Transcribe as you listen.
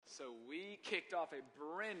So we kicked off a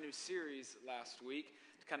brand new series last week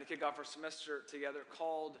to kind of kick off our semester together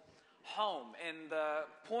called Home. And the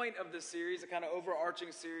point of this series, the kind of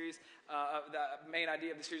overarching series, the main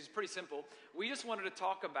idea of the series is pretty simple. We just wanted to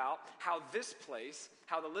talk about how this place,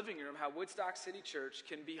 how the living room, how Woodstock City Church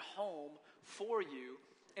can be home for you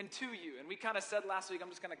and to you. And we kind of said last week, I'm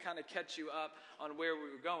just going to kind of catch you up on where we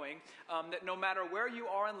were going, that no matter where you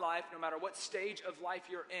are in life, no matter what stage of life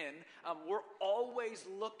you're in, we're always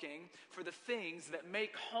looking for the things that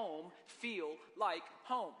make home feel like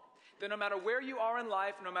home. That no matter where you are in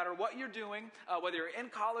life, no matter what you're doing, whether you're in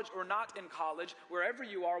college or not in college, wherever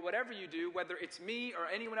you are, whatever you do, whether it's me or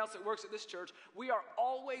anyone else that works at this church, we are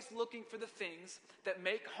always looking for the things that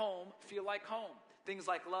make home feel like home. Things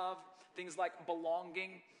like love, things like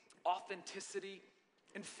belonging, authenticity,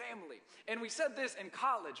 and family. And we said this in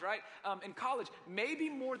college, right? In college, maybe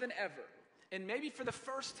more than ever, and maybe for the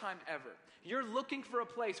first time ever, you're looking for a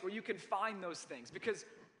place where you can find those things because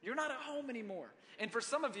you're not at home anymore. And for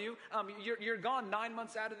some of you, you're gone 9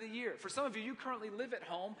 months out of the year. For some of you, you currently live at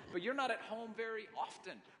home, but you're not at home very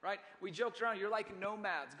often, right? We joked around, you're like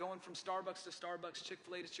nomads going from Starbucks to Starbucks,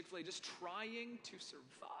 Chick-fil-A to Chick-fil-A, just trying to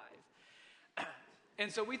survive.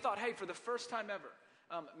 And so we thought, hey, for the first time ever,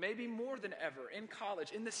 maybe more than ever, in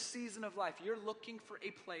college, in this season of life, you're looking for a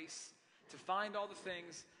place to find all the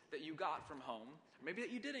things that you got from home, or maybe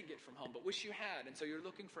that you didn't get from home, but wish you had. And so you're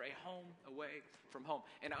looking for a home away from home.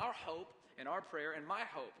 And our hope, and our prayer, and my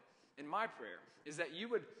hope, and my prayer, is that you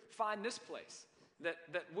would find this place,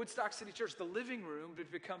 that Woodstock City Church, the living room,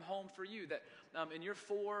 would become home for you, that in your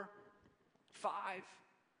 4, 5,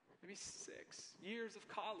 maybe 6 years of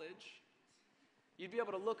college, you'd be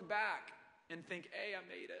able to look back and think, A, I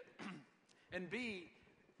made it, and B,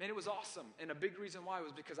 man, it was awesome. And a big reason why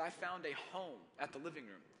was because I found a home at the living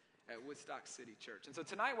room at Woodstock City Church. And so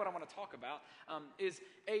tonight what I want to talk about is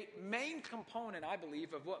a main component, I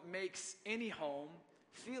believe, of what makes any home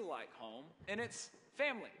feel like home, and it's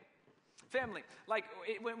family. Family. Like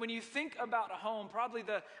when you think about a home, probably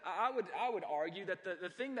I would argue that the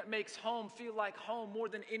thing that makes home feel like home more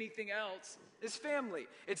than anything else is family.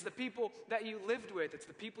 It's the people that you lived with. It's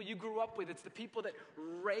the people you grew up with. It's the people that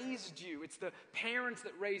raised you. It's the parents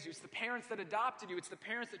that raised you. It's the parents that adopted you. It's the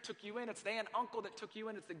parents that took you in. It's the aunt, uncle that took you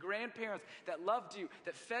in. It's the grandparents that loved you,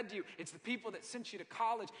 that fed you. It's the people that sent you to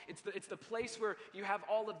college. It's the place where you have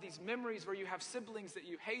all of these memories, where you have siblings that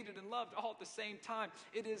you hated and loved all at the same time.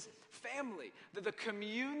 It is family. The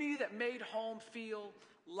community that made home feel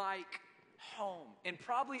like home. And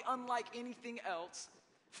probably unlike anything else,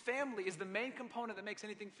 family is the main component that makes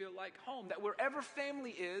anything feel like home. That wherever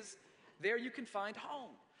family is, there you can find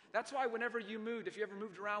home. That's why whenever you moved, if you ever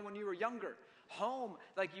moved around when you were younger, home,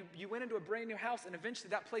 like you went into a brand new house and eventually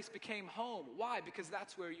that place became home. Why? Because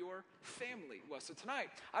that's where your family was. So tonight,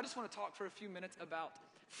 I just want to talk for a few minutes about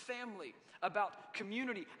family, about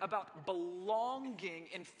community, about belonging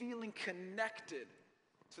and feeling connected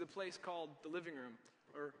to the place called the living room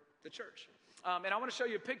or the church. And I want to show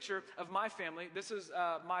you a picture of my family. This is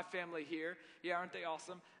my family here. Yeah, aren't they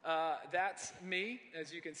awesome? That's me,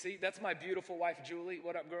 as you can see. That's my beautiful wife, Julie.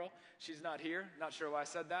 What up, girl? She's not here. Not sure why I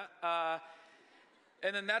said that.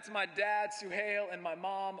 And then that's my dad, Suhail, and my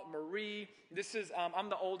mom, Marie. This is, I'm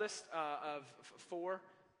the oldest of 4.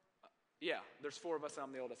 Yeah, there's 4 of us and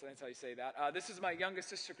I'm the oldest. That's how you say that. This is my youngest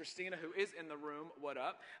sister, Christina, who is in the room. What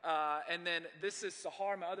up? And then this is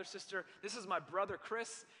Sahar, my other sister. This is my brother,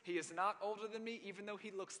 Chris. He is not older than me, even though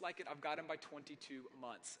he looks like it. I've got him by 22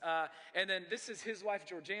 months. And then this is his wife,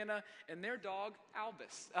 Georgiana, and their dog,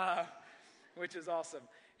 Albus, which is awesome.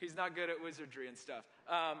 He's not good at wizardry and stuff.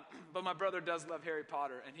 But my brother does love Harry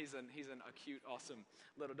Potter, and he's a cute, awesome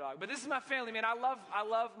little dog. But this is my family, man. I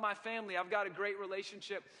love my family. I've got a great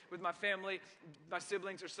relationship with my family. My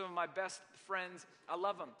siblings are some of my best friends. I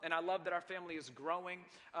love them, and I love that our family is growing.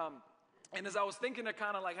 And as I was thinking to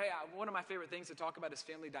kind of like, hey, one of my favorite things to talk about is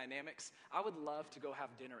family dynamics. I would love to go have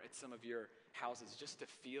dinner at some of your houses just to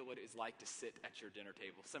feel what it is like to sit at your dinner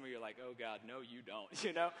table. Some of you are like, oh God, no, you don't,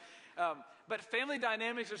 you know? But family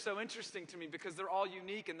dynamics are so interesting to me because they're all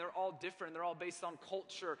unique and they're all different. They're all based on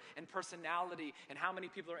culture and personality and how many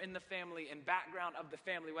people are in the family and background of the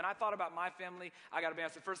family. When I thought about my family, I gotta be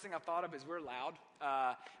honest, the first thing I thought of is we're loud.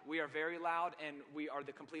 We are very loud and we are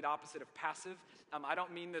the complete opposite of passive. I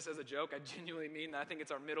don't mean this as a joke. I genuinely mean that. I think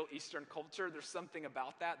it's our Middle Eastern culture. There's something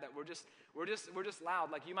about that we're We're just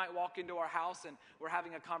loud. Like you might walk into our house and we're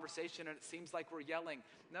having a conversation and it seems like we're yelling.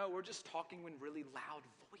 No, we're just talking in really loud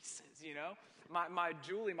voices, you know? My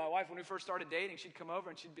Julie, my wife, when we first started dating, she'd come over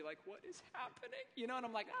and she'd be like, what is happening? You know, and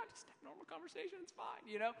I'm like, just have a normal conversation, it's fine,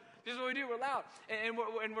 you know? This is what we do, we're loud. And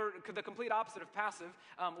we're the complete opposite of passive.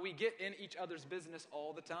 We get in each other's business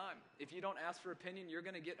all the time. If you don't ask for opinion, you're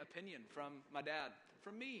going to get opinion from my dad,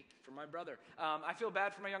 from me, from my brother. I feel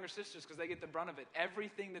bad for my younger sisters because they get the brunt of it.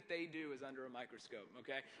 Everything that they do is under a microscope,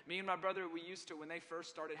 okay? Me and my brother, we used to, when they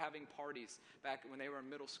first started having parties back when they were in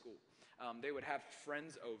middle school, they would have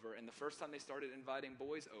friends over, and the first time they started inviting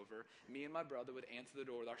boys over, me and my brother would answer the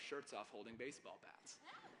door with our shirts off holding baseball bats.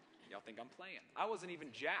 Y'all think I'm playing. I wasn't even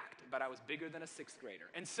jacked, but I was bigger than a sixth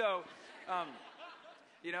grader. And so,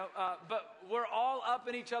 but we're all up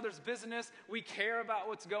in each other's business. We care about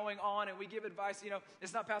what's going on, and we give advice. You know,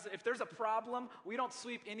 it's not passive. If there's a problem, we don't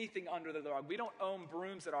sweep anything under the rug. We don't own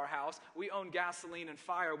brooms at our house. We own gasoline and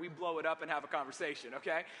fire. We blow it up and have a conversation,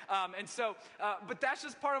 okay? But that's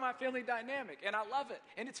just part of my family dynamic, and I love it,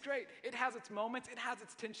 and it's great. It has its moments. It has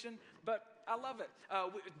its tension, but I love it.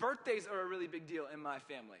 Birthdays are a really big deal in my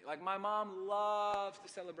family. Like, my mom loves to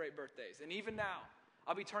celebrate birthdays, and even now,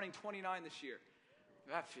 I'll be turning 29 this year.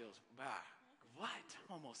 That feels bad. What?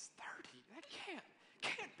 I'm almost 30. That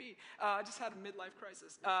can't be. I just had a midlife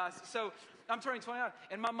crisis. So I'm turning 29,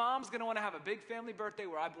 and my mom's going to want to have a big family birthday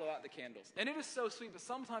where I blow out the candles. And it is so sweet, but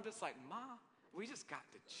sometimes it's like, Ma, we just got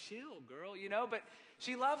to chill, girl, you know? But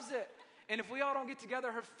she loves it. And if we all don't get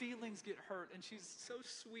together, her feelings get hurt. And she's so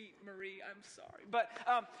sweet, Marie. I'm sorry. But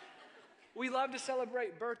we love to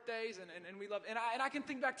celebrate birthdays, and we love, and I can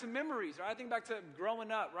think back to memories, right? I think back to growing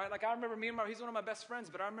up, right? Like I remember he's one of my best friends,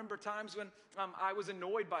 but I remember times when I was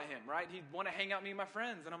annoyed by him, right? He'd want to hang out with me and my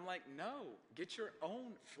friends, and I'm like, no, get your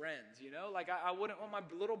own friends, you know? Like I wouldn't want my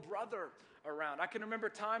little brother around. I can remember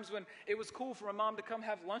times when it was cool for my mom to come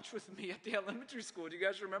have lunch with me at the elementary school. Do you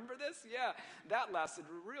guys remember this? Yeah, that lasted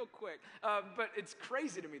real quick. But it's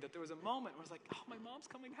crazy to me that there was a moment where I was like, oh, my mom's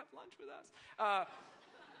coming to have lunch with us.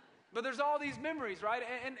 But there's all these memories, right?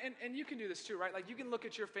 And you can do this too, right? Like you can look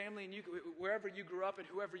at your family and wherever you grew up and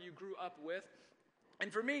whoever you grew up with.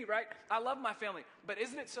 And for me, right, I love my family. But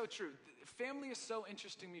isn't it so true? Family is so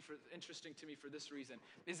interesting to me for this reason,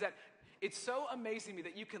 is that it's so amazing to me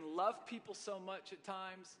that you can love people so much at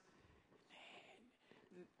times,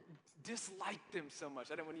 dislike them so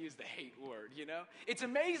much. I don't want to use the hate word, you know? It's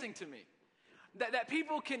amazing to me. That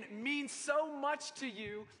people can mean so much to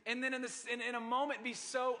you and then in a moment be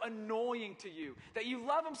so annoying to you. That you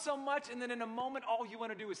love them so much and then in a moment all you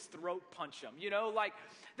want to do is throat punch them. You know, like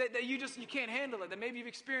that you can't handle it. That maybe you've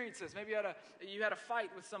experienced this. Maybe you had a fight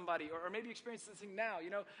with somebody or maybe you experienced this thing now.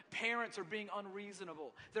 You know, parents are being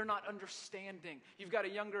unreasonable. They're not understanding. You've got a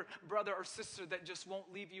younger brother or sister that just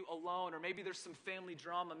won't leave you alone, or maybe there's some family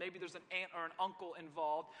drama. Maybe there's an aunt or an uncle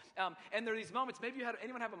involved. And there are these moments. Maybe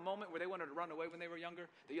anyone have a moment where they wanted to run away when they were younger,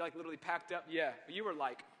 that you like literally packed up? Yeah, you were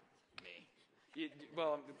like me.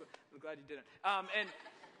 Well, I'm glad you didn't.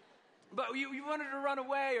 But you wanted to run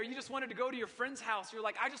away, or you just wanted to go to your friend's house. You're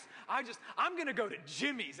like, I'm going to go to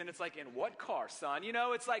Jimmy's. And it's like, in what car, son? You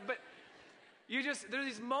know, it's like, but there are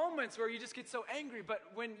these moments where you just get so angry. But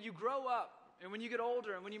when you grow up, and when you get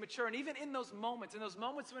older, and when you mature, and even in those moments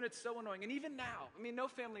when it's so annoying, and even now, I mean, no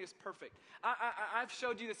family is perfect. I've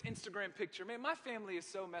showed you this Instagram picture. Man, my family is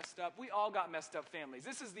so messed up. We all got messed up families.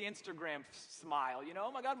 This is the Instagram smile, you know?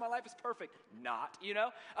 Oh my God, my life is perfect. Not, you know?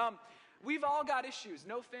 We've all got issues.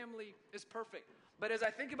 No family is perfect. But as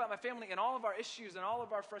I think about my family and all of our issues and all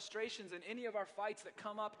of our frustrations and any of our fights that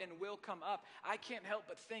come up and will come up, I can't help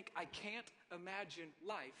but think I can't imagine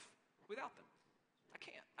life without them. I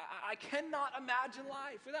can't. I cannot imagine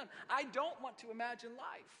life without them. I don't want to imagine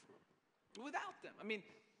life without them. I mean,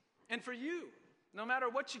 and for you, no matter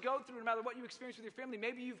what you go through, no matter what you experience with your family,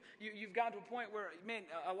 maybe you've gotten to a point where, man,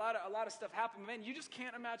 a lot of stuff happened. Man, you just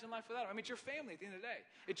can't imagine life without them. I mean, it's your family at the end of the day.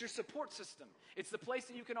 It's your support system. It's the place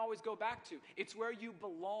that you can always go back to. It's where you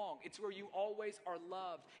belong. It's where you always are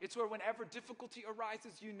loved. It's where whenever difficulty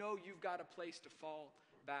arises, you know you've got a place to fall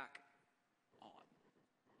back on.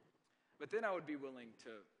 But then I would be willing to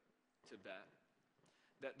bet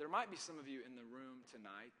that there might be some of you in the room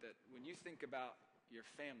tonight that when you think about your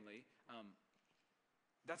family,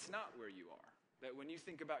 that's not where you are. That when you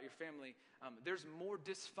think about your family, there's more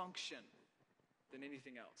dysfunction than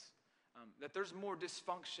anything else. That there's more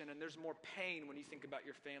dysfunction and there's more pain when you think about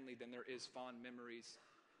your family than there is fond memories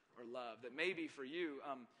or love. That maybe for you,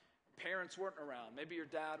 parents weren't around. Maybe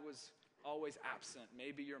your dad was always absent.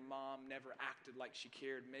 Maybe your mom never acted like she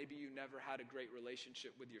cared. Maybe you never had a great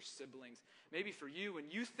relationship with your siblings. Maybe for you, when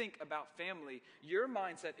you think about family, your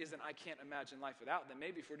mindset isn't, I can't imagine life without them.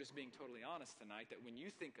 Maybe if we're just being totally honest tonight, that when you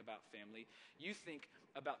think about family, you think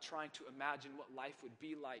about trying to imagine what life would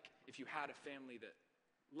be like if you had a family that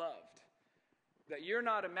loved. That you're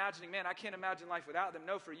not imagining, man, I can't imagine life without them.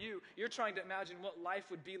 No, for you, you're trying to imagine what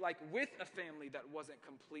life would be like with a family that wasn't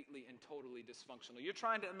completely and totally dysfunctional. You're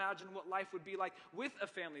trying to imagine what life would be like with a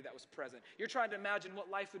family that was present. You're trying to imagine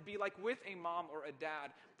what life would be like with a mom or a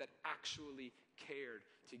dad that actually cared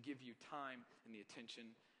to give you time and the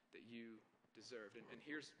attention that you deserved. And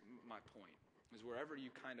here's my point, is wherever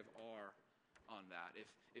you kind of are on that,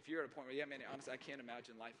 if you're at a point where, yeah, man, honestly, I can't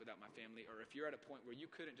imagine life without my family, or if you're at a point where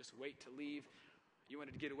you couldn't just wait to leave, you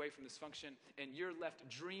wanted to get away from this function, and you're left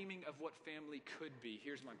dreaming of what family could be.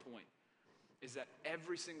 Here's my point, is that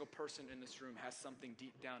every single person in this room has something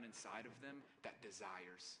deep down inside of them that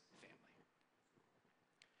desires family.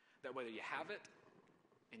 That whether you have it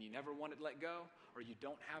and you never wanted to let go, or you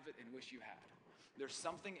don't have it and wish you had, there's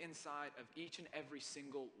something inside of each and every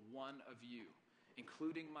single one of you,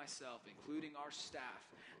 including myself, including our staff,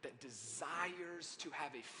 that desires to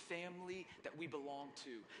have a family that we belong to,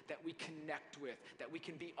 that we connect with, that we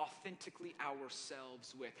can be authentically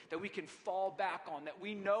ourselves with, that we can fall back on, that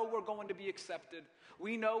we know we're going to be accepted,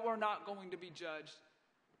 we know we're not going to be judged,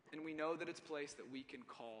 and we know that it's a place that we can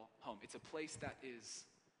call home. It's a place that is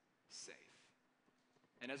safe.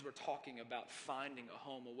 And as we're talking about finding a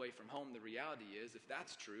home away from home, the reality is, if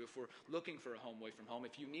that's true, if we're looking for a home away from home,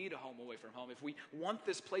 if you need a home away from home, if we want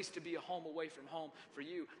this place to be a home away from home for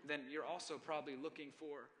you, then you're also probably looking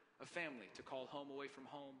for a family to call home away from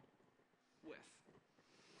home with.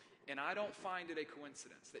 And I don't find it a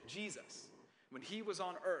coincidence that Jesus, when he was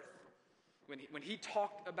on earth, when he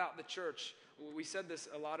talked about the church, we said this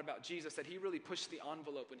a lot about Jesus, that he really pushed the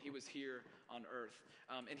envelope when he was here on earth.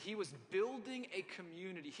 And he was building a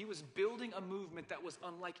community. He was building a movement that was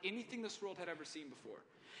unlike anything this world had ever seen before.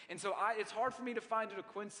 And so it's hard for me to find it a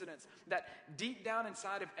coincidence that deep down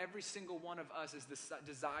inside of every single one of us is this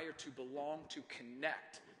desire to belong, to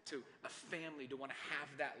connect, to a family, to want to have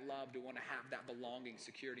that love, to want to have that belonging,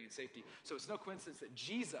 security, and safety. So it's no coincidence that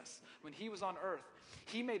Jesus, when he was on earth,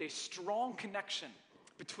 he made a strong connection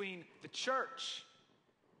between the church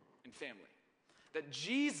and family. That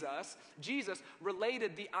Jesus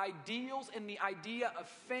related the ideals and the idea of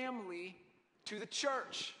family to the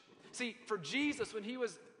church. See, for Jesus, when he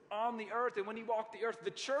was on the earth and when he walked the earth,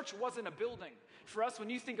 the church wasn't a building. For us, when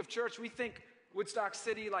you think of church, we think Woodstock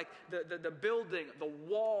City, like the building, the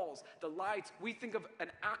walls, the lights. We think of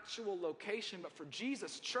an actual location, but for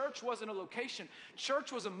Jesus, church wasn't a location.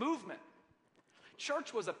 Church was a movement.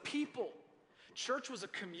 Church was a people. Church was a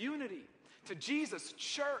community. To Jesus,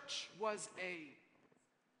 church was a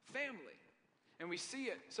family. And we see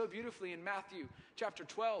it so beautifully in Matthew chapter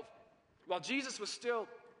 12. While Jesus was still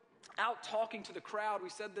out talking to the crowd, we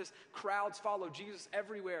said this, crowds follow Jesus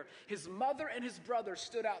everywhere. His mother and his brother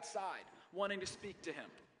stood outside wanting to speak to him.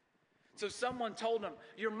 So someone told him,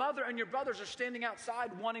 your mother and your brothers are standing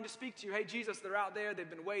outside wanting to speak to you. Hey, Jesus, they're out there. They've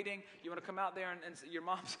been waiting. You want to come out there and your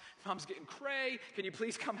mom's getting cray. Can you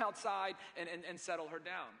please come outside and settle her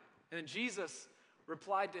down? And then Jesus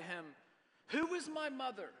replied to him, who is my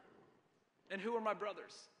mother and who are my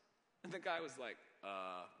brothers? And the guy was like,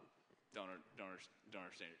 don't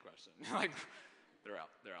understand your question. Like,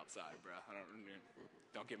 they're outside, bro.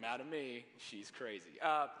 Don't get mad at me. She's crazy.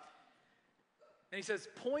 And he says,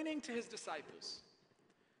 pointing to his disciples,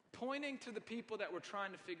 pointing to the people that were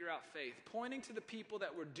trying to figure out faith, pointing to the people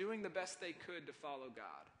that were doing the best they could to follow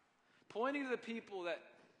God, pointing to the people that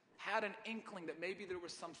had an inkling that maybe there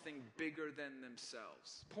was something bigger than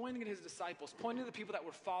themselves, pointing at his disciples, pointing to the people that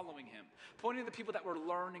were following him, pointing to the people that were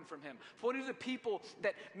learning from him, pointing to the people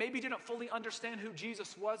that maybe didn't fully understand who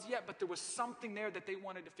Jesus was yet, but there was something there that they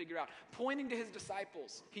wanted to figure out. Pointing to his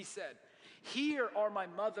disciples, he said, here are my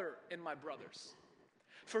mother and my brothers.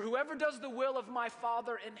 For whoever does the will of my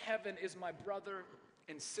Father in heaven is my brother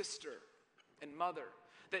and sister and mother.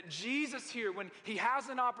 That Jesus here, when he has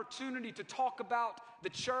an opportunity to talk about the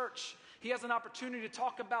church, he has an opportunity to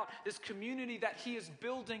talk about this community that he is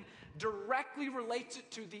building, directly relates it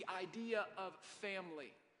to the idea of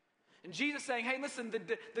family. And Jesus saying, hey, listen,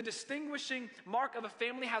 the distinguishing mark of a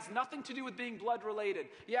family has nothing to do with being blood related.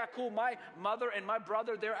 Yeah, cool, my mother and my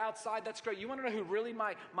brother, they're outside. That's great. You want to know who really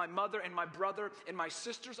my mother and my brother and my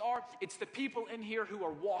sisters are? It's the people in here who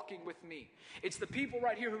are walking with me. It's the people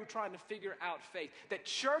right here who are trying to figure out faith. That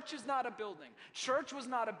church is not a building. Church was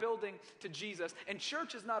not a building to Jesus, and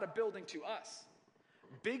church is not a building to us.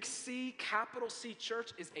 Big C, capital C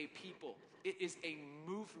church is a people. It is a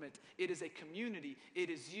movement. It is a community. It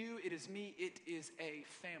is you. It is me. It is a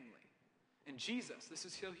family. And Jesus, this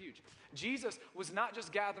is so huge. Jesus was not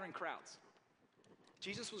just gathering crowds.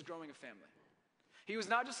 Jesus was growing a family. He was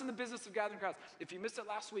not just in the business of gathering crowds. If you missed it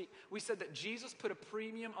last week, we said that Jesus put a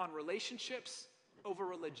premium on relationships over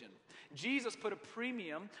religion. Jesus put a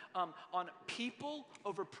premium on people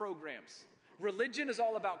over programs. Religion is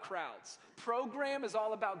all about crowds. Program is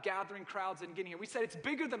all about gathering crowds and getting here. We said it's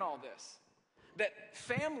bigger than all this. That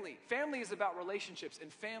family is about relationships,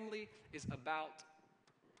 and family is about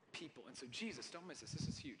people. And so Jesus, don't miss this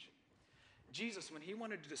is huge. Jesus, when he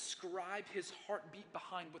wanted to describe his heartbeat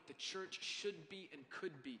behind what the church should be and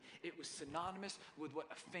could be, it was synonymous with what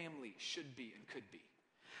a family should be and could be.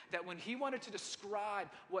 That when he wanted to describe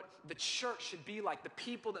what the church should be like, the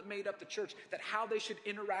people that made up the church, that how they should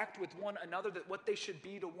interact with one another, that what they should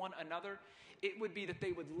be to one another, it would be that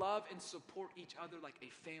they would love and support each other like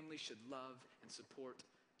a family should love and support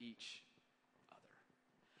each other.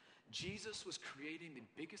 Jesus was creating the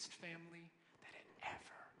biggest family that had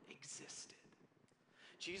ever existed.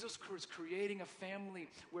 Jesus was creating a family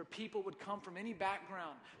where people would come from any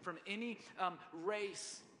background, from any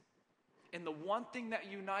race. And the one thing that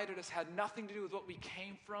united us had nothing to do with what we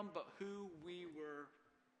came from, but who we were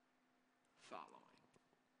following.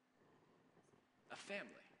 A family.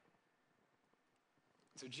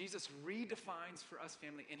 So Jesus redefines for us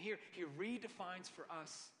family. And here, he redefines for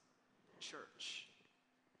us church.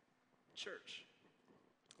 Church.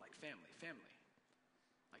 Like family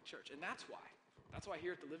like church. And that's why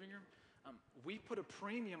here at the living room, we put a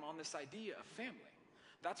premium on this idea of family.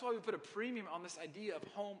 That's why we put a premium on this idea of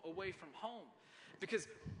home away from home. Because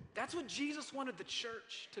that's what Jesus wanted the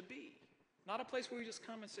church to be. Not a place where we just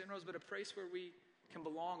come and sit in rows, but a place where we can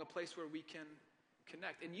belong, a place where we can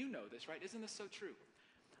connect. And you know this, right? Isn't this so true?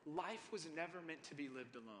 Life was never meant to be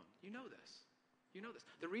lived alone. You know this. You know this.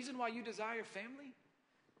 The reason why you desire family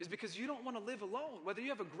is because you don't want to live alone, whether you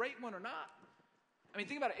have a great one or not. I mean,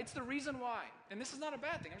 think about it. It's the reason why. And this is not a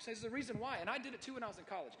bad thing. I'm saying it's the reason why. And I did it too when I was in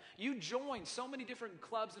college. You join so many different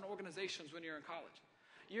clubs and organizations when you're in college.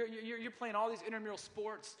 You're playing all these intramural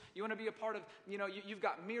sports. You want to be a part of, you've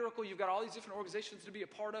got Miracle. You've got all these different organizations to be a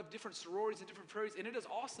part of, different sororities and different praries. And it is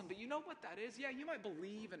awesome. But you know what that is? Yeah, you might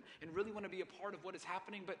believe and really want to be a part of what is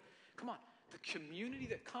happening. But come on, the community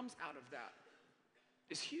that comes out of that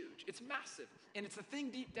is huge. It's massive. And it's the thing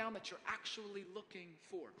deep down that you're actually looking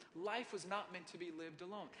for. Life was not meant to be lived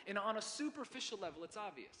alone. And on a superficial level, it's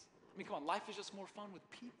obvious. I mean, come on, life is just more fun with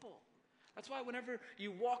people. That's why whenever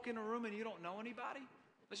you walk in a room and you don't know anybody,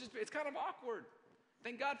 it's kind of awkward.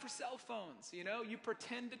 Thank God for cell phones. You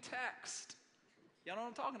pretend to text. Y'all know what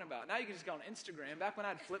I'm talking about. Now you can just go on Instagram. Back when I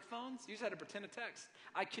had flip phones, you just had to pretend to text.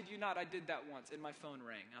 I kid you not, I did that once and my phone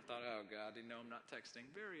rang. I thought, oh God, I'm not texting.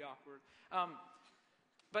 Very awkward.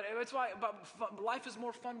 But it's why life is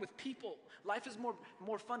more fun with people. Life is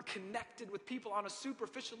more fun connected with people on a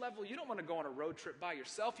superficial level. You don't want to go on a road trip by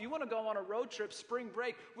yourself. You want to go on a road trip, spring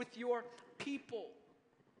break, with your people.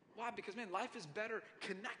 Why? Because, man, life is better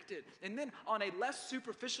connected. And then on a less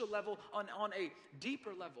superficial level, on a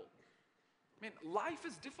deeper level, man, life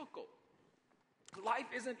is difficult. Life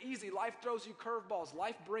isn't easy. Life throws you curveballs.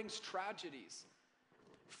 Life brings tragedies.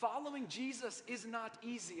 Following Jesus is not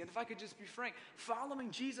easy. And if I could just be frank,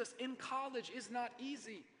 following Jesus in college is not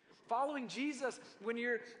easy. Following Jesus when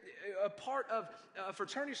you're a part of a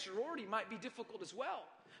fraternity sorority might be difficult as well.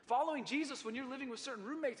 Following Jesus when you're living with certain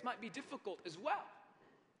roommates might be difficult as well.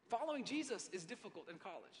 Following Jesus is difficult in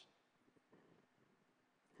college.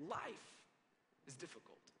 Life is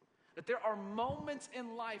difficult. That there are moments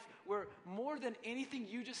in life where more than anything,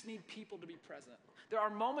 you just need people to be present. There are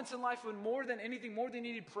moments in life when more than anything, more than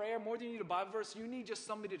you need prayer, more than you need a Bible verse, you need just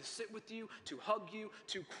somebody to sit with you, to hug you,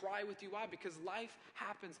 to cry with you. Why? Because life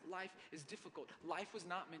happens. Life is difficult. Life was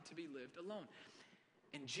not meant to be lived alone.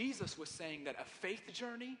 And Jesus was saying that a faith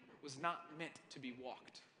journey was not meant to be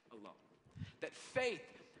walked alone. That faith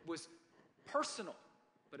was personal,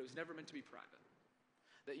 but it was never meant to be private.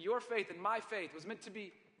 That your faith and my faith was meant to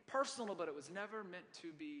be personal, but it was never meant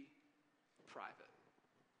to be private.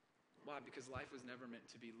 Why? Because life was never meant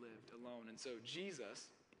to be lived alone. And so Jesus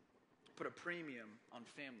put a premium on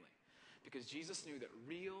family because Jesus knew that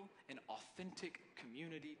real and authentic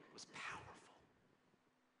community was powerful.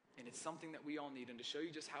 And it's something that we all need. And to show you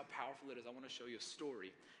just how powerful it is, I want to show you a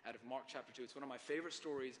story out of Mark chapter 2. It's one of my favorite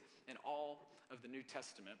stories in all of the New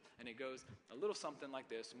Testament. And it goes a little something like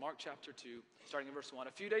this. Mark chapter 2, starting in verse 1.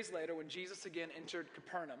 A few days later, when Jesus again entered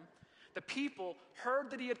Capernaum, the people heard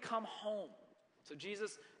that he had come home. So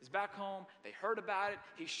Jesus is back home. They heard about it.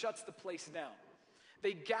 He shuts the place down.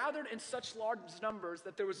 They gathered in such large numbers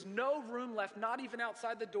that there was no room left, not even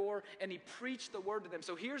outside the door, and he preached the word to them.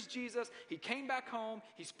 So here's Jesus. He came back home.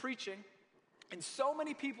 He's preaching. And so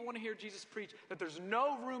many people want to hear Jesus preach that there's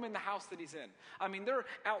no room in the house that he's in. I mean, they're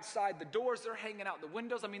outside the doors. They're hanging out the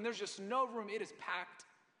windows. I mean, there's just no room. It is packed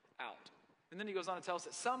out. And then he goes on to tell us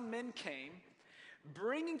that some men came,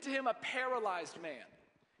 bringing to him a paralyzed man,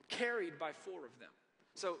 carried by 4 of them.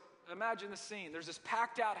 So imagine the scene. There's this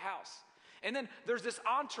packed out house. And then there's this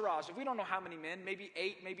entourage of we don't know how many men, maybe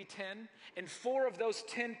 8, maybe 10. And 4 of those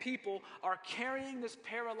 10 people are carrying this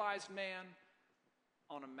paralyzed man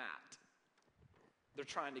on a mat. They're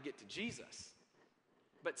trying to get to Jesus.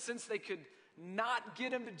 But since they could not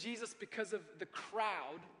get him to Jesus because of the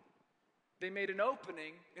crowd, they made an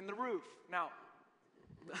opening in the roof. Now,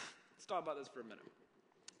 let's talk about this for a minute.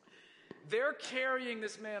 They're carrying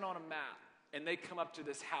this man on a mat, and they come up to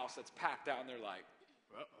this house that's packed out, and they're like,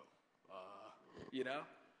 you know?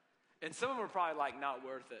 And some of them were probably like, not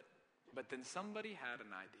worth it. But then somebody had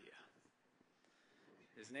an idea.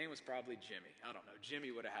 His name was probably Jimmy. I don't know.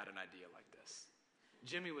 Jimmy would have had an idea like this.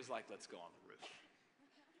 Jimmy was like, let's go on the roof.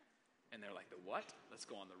 And they're like, the what? Let's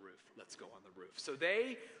go on the roof. Let's go on the roof. So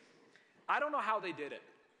I don't know how they did it.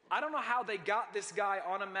 I don't know how they got this guy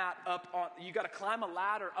on a mat up on, you got to climb a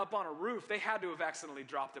ladder up on a roof. They had to have accidentally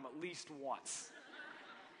dropped him at least once.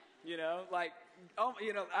 You know, like, oh,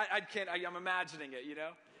 you know, I'm imagining it, you know.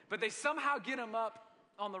 But they somehow get him up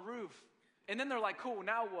on the roof. And then they're like, cool,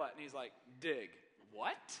 now what? And he's like, dig.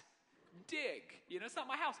 What? Dig. You know, it's not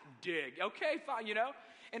my house. Dig. Okay, fine, you know.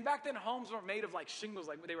 And back then, homes weren't made of like shingles.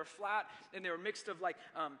 Like they were flat, and they were mixed of like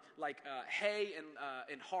hay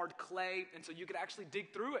and hard clay. And so you could actually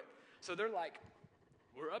dig through it. So they're like,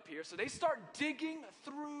 we're up here. So they start digging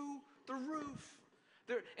through the roof.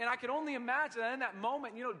 And I can only imagine that in that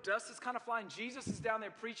moment, you know, dust is kind of flying. Jesus is down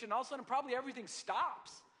there preaching. And all of a sudden, probably everything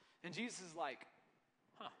stops. And Jesus is like,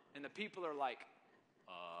 huh. And the people are like,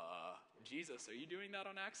 Jesus, are you doing that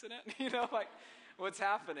on accident? You know, like, what's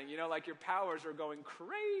happening? You know, like your powers are going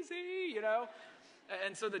crazy, you know?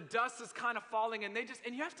 And so the dust is kind of falling, and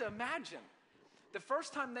and you have to imagine, the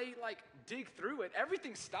first time they, like, dig through it,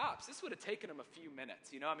 everything stops. This would have taken them a few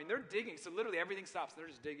minutes, you know? I mean, they're digging, so literally everything stops. They're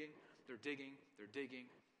just digging, they're digging, they're digging,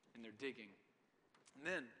 and they're digging. And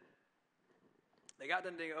then they got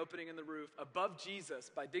done digging, opening in the roof above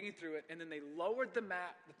Jesus by digging through it, and then they lowered the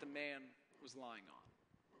mat that the man was lying on.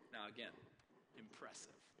 Now, again,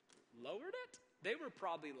 impressive. Lowered it? They were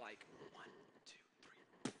probably like, 1,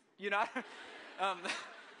 2, 3. You know?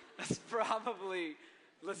 That's probably,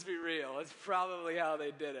 let's be real, that's probably how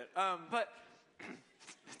they did it. But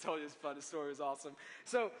I told you this fun. The story was awesome.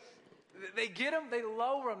 So they get him, they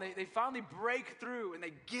lower him, they finally break through, and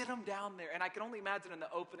they get him down there. And I can only imagine in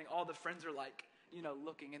the opening, all the friends are like, you know,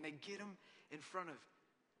 looking, and they get him in front of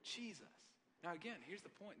Jesus. Now, again, here's the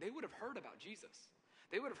point. They would have heard about Jesus.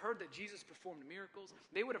 They would have heard that Jesus performed miracles.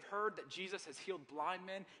 They would have heard that Jesus has healed blind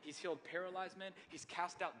men. He's healed paralyzed men. He's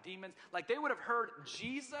cast out demons. Like, they would have heard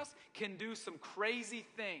Jesus can do some crazy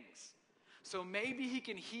things. So maybe he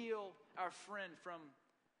can heal our friend from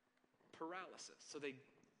paralysis. So they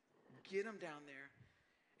get him down there,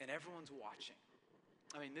 and everyone's watching.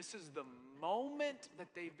 I mean, this is the moment that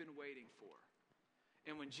they've been waiting for.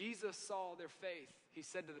 And when Jesus saw their faith, he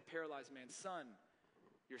said to the paralyzed man, son,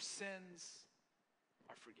 your sins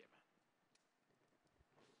are forgiven.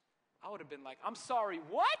 I would have been like, I'm sorry,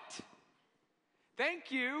 what?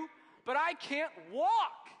 Thank you, but I can't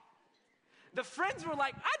walk. The friends were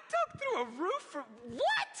like, I dug through a roof for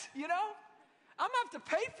what? You know, I'm gonna have to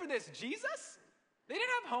pay for this, Jesus. They didn't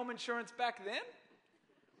have home insurance back then.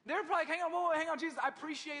 They were probably like, hang on, Jesus, I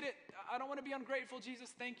appreciate it. I don't want to be ungrateful, Jesus.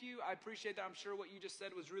 Thank you. I appreciate that. I'm sure what you just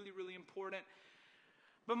said was really, really important.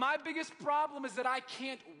 But my biggest problem is that I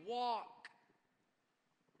can't walk.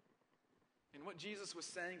 And what Jesus was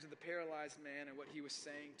saying to the paralyzed man and what he was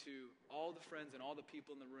saying to all the friends and all the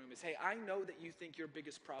people in the room is, hey, I know that you think your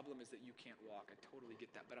biggest problem is that you can't walk. I totally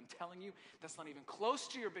get that. But I'm telling you, that's not even close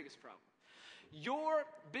to your biggest problem. Your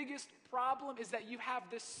biggest problem is that you have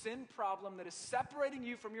this sin problem that is separating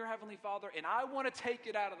you from your Heavenly Father, and I want to take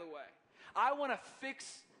it out of the way. I want to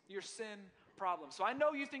fix your sin problem. So I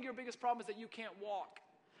know you think your biggest problem is that you can't walk,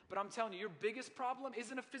 but I'm telling you, your biggest problem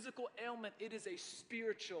isn't a physical ailment. It is a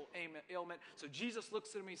spiritual ailment. So Jesus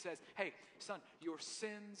looks at him and he says, hey, son, your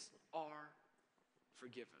sins are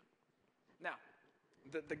forgiven. Now,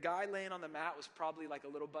 the guy laying on the mat was probably like a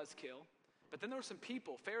little buzzkill. But then there were some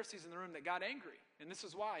people, Pharisees in the room, that got angry. And this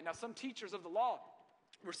is why. Now, some teachers of the law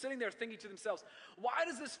were sitting there thinking to themselves, why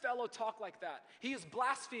does this fellow talk like that? He is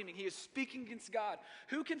blaspheming. He is speaking against God.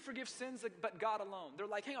 Who can forgive sins but God alone? They're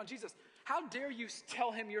like, hang on, Jesus, How dare you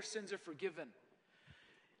tell him your sins are forgiven?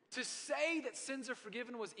 To say that sins are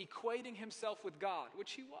forgiven was equating himself with God,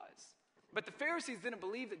 which he was. But the Pharisees didn't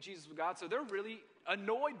believe that Jesus was God, so they're really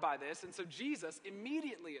annoyed by this. And so Jesus,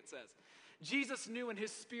 immediately it says, Jesus knew in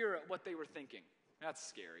his spirit what they were thinking. That's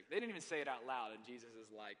scary. They didn't even say it out loud, and Jesus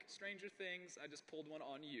is like, stranger things, I just pulled one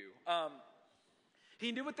on you.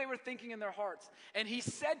 He knew what they were thinking in their hearts, and he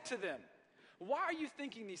said to them, why are you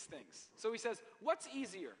thinking these things? So he says, what's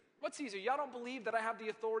easier? What's easier? Y'all don't believe that I have the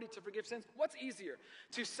authority to forgive sins? What's easier?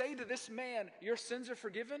 To say to this man, your sins are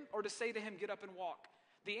forgiven, or to say to him, get up and walk?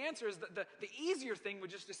 The answer is that the easier thing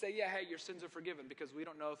would just to say, yeah, hey, your sins are forgiven, because we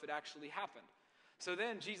don't know if it actually happened. So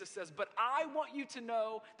then Jesus says, but I want you to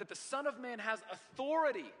know that the Son of Man has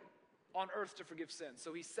authority on earth to forgive sins.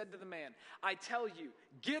 So he said to the man, I tell you,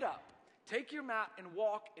 get up, take your mat and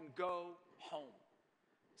walk and go home.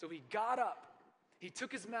 So he got up, he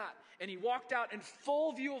took his mat, and he walked out in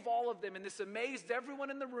full view of all of them. And this amazed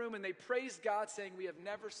everyone in the room, and they praised God, saying, we have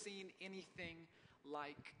never seen anything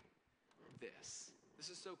like this. This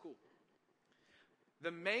is so cool.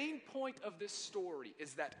 The main point of this story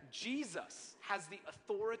is that Jesus has the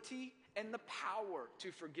authority and the power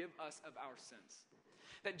to forgive us of our sins.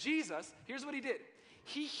 That Jesus, here's what he did.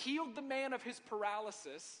 He healed the man of his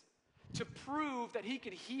paralysis to prove that he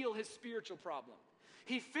could heal his spiritual problem.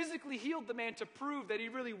 He physically healed the man to prove that he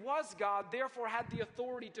really was God, therefore had the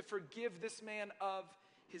authority to forgive this man of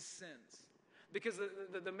his sins. Because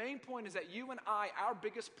the main point is that you and I, our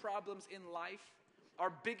biggest problems in life,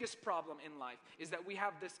 our biggest problem in life is that we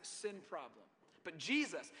have this sin problem. But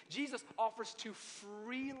Jesus offers to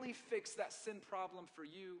freely fix that sin problem for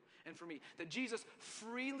you and for me. That Jesus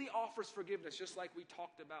freely offers forgiveness, just like we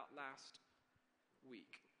talked about last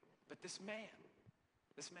week. But this man,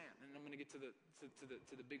 and I'm going to get to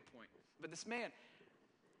the big point. But this man,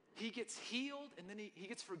 he gets healed, and then he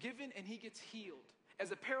gets forgiven, and he gets healed.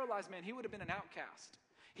 As a paralyzed man, he would have been an outcast.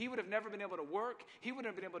 He would have never been able to work. He wouldn't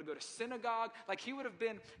have been able to go to synagogue. Like, he would have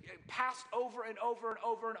been passed over and over and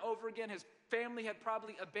over and over again. His family had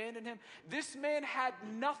probably abandoned him. This man had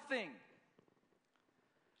nothing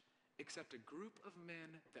except a group of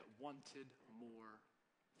men that wanted more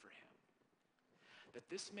for him. That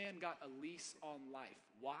this man got a lease on life.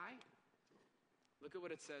 Why? Look at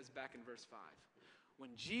what it says back in verse 5.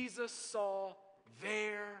 When Jesus saw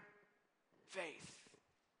their faith.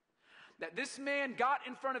 That this man got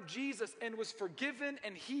in front of Jesus and was forgiven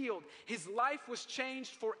and healed. His life was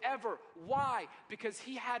changed forever. Why? Because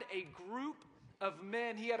he had a group of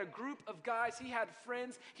men. He had a group of guys. He had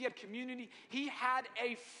friends. He had community. He had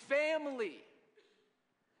a family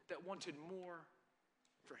that wanted more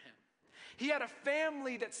for him. He had a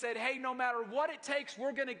family that said, hey, no matter what it takes,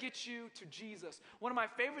 we're going to get you to Jesus. One of my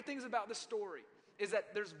favorite things about this story is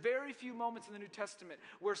that there's very few moments in the New Testament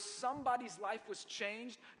where somebody's life was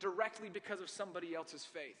changed directly because of somebody else's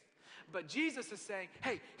faith. But Jesus is saying,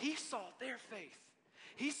 hey, he saw their faith.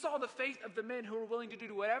 He saw the faith of the men who were willing to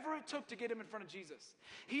do whatever it took to get him in front of Jesus.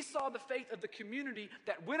 He saw the faith of the community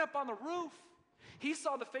that went up on the roof. He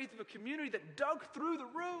saw the faith of a community that dug through the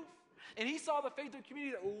roof. And he saw the faith of a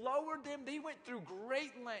community that lowered them. They went through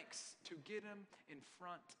great lengths to get him in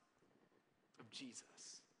front of Jesus.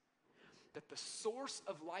 That the source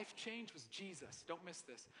of life change was Jesus. Don't miss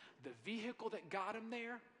this. The vehicle that got him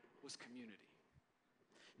there was community.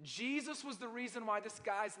 Jesus was the reason why this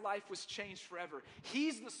guy's life was changed forever.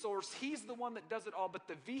 He's the source. He's the one that does it all. But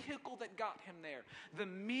the vehicle that got him there, the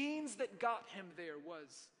means that got him there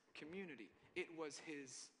was community. It was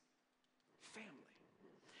his family.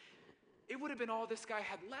 It would have been all this guy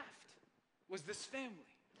had left, was this family.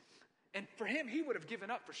 And for him, he would have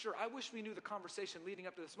given up for sure. I wish we knew the conversation leading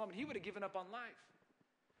up to this moment. He would have given up on life.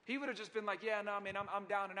 He would have just been like, yeah, no, man, I'm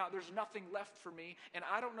down and out. There's nothing left for me. And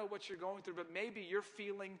I don't know what you're going through, but maybe you're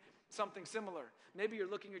feeling something similar. Maybe you're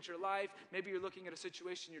looking at your life. Maybe you're looking at a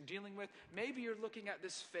situation you're dealing with. Maybe you're looking at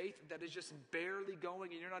this faith that is just barely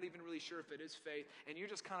going and you're not even really sure if it is faith. And you're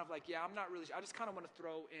just kind of like, yeah, I'm not really sure. I just kind of want to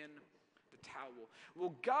throw in the towel.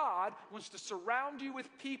 Well, God wants to surround you with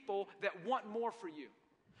people that want more for you.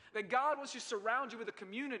 That God wants to surround you with a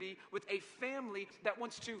community, with a family that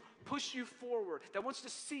wants to push you forward, that wants to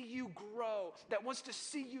see you grow, that wants to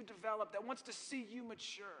see you develop, that wants to see you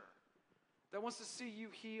mature, that wants to see you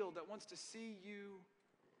healed, that wants to see you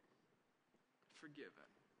forgiven.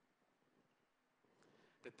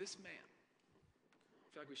 That this man, I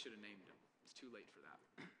feel like we should have named him. It's too late for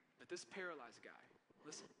that. But this paralyzed guy,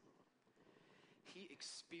 listen, he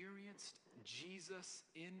experienced Jesus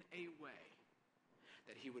in a way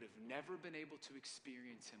that he would have never been able to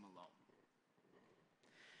experience him alone.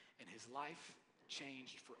 And his life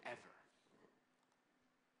changed forever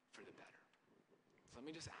for the better. So let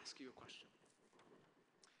me just ask you a question.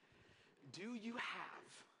 Do you have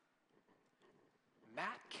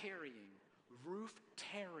mat carrying, roof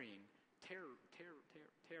tearing, let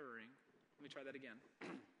me try that again.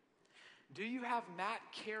 Do you have mat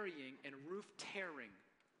carrying and roof tearing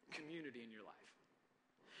community in your life?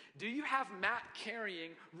 Do you have mat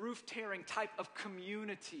carrying, roof tearing type of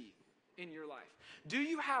community in your life? Do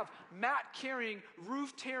you have mat carrying,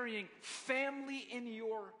 roof tearing family in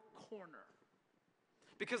your corner?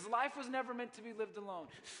 Because life was never meant to be lived alone.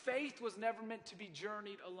 Faith was never meant to be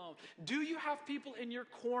journeyed alone. Do you have people in your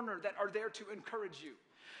corner that are there to encourage you?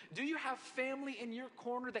 Do you have family in your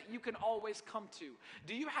corner that you can always come to?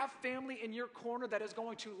 Do you have family in your corner that is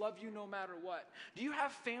going to love you no matter what? Do you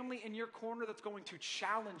have family in your corner that's going to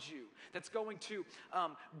challenge you, that's going to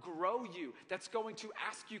grow you, that's going to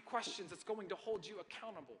ask you questions, that's going to hold you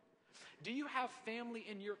accountable? Do you have family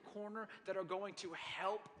in your corner that are going to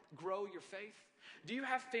help grow your faith? Do you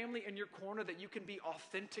have family in your corner that you can be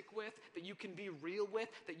authentic with, that you can be real with,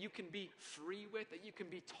 that you can be free with, that you can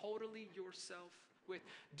be totally yourself with?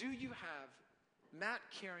 Do you have mat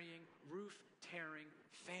carrying, roof tearing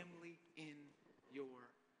family in your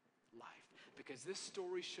life? Because this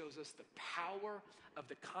story shows us the power of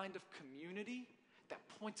the kind of community that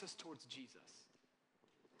points us towards Jesus.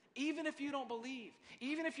 Even if you don't believe,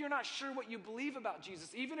 even if you're not sure what you believe about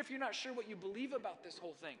Jesus, even if you're not sure what you believe about this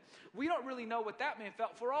whole thing, we don't really know what that man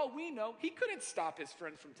felt. For all we know, he couldn't stop his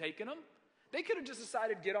friend from taking him. They could have just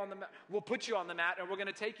decided, get on the mat. We'll put you on the mat and we're going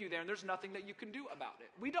to take you there and there's nothing that you can do about it.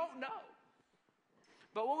 We don't know.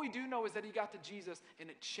 But what we do know is that he got to Jesus and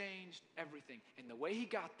it changed everything. And the way he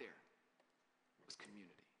got there was community.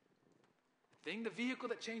 The vehicle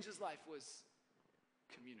that changed his life was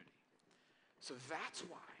community. So that's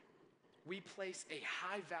why we place a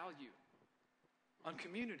high value on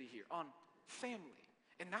community here, on family.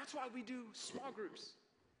 And that's why we do small groups.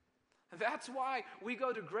 That's why we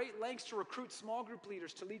go to great lengths to recruit small group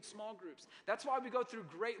leaders to lead small groups. That's why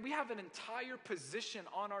we have an entire position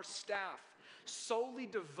on our staff solely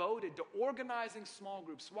devoted to organizing small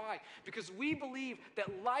groups. Why? Because we believe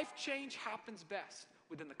that life change happens best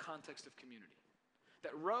within the context of community.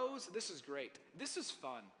 That Rose, this is great. This is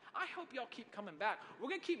fun. I hope y'all keep coming back. We're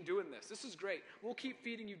going to keep doing this. This is great. We'll keep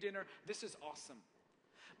feeding you dinner. This is awesome.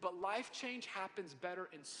 But life change happens better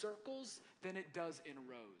in circles than it does in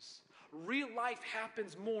rows. Real life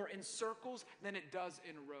happens more in circles than it does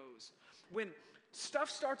in rows. When stuff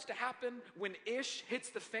starts to happen, when ish hits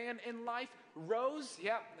the fan in life, rows,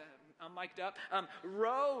 I'm mic'd up,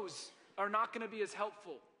 rows are not going to be as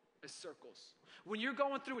helpful as circles. When you're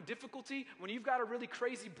going through a difficulty, when you've got a really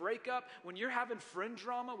crazy breakup, when you're having friend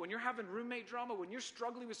drama, when you're having roommate drama, when you're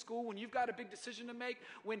struggling with school, when you've got a big decision to make,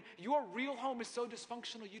 when your real home is so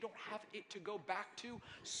dysfunctional you don't have it to go back to,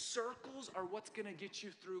 circles are what's going to get you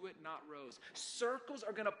through it, not rows. Circles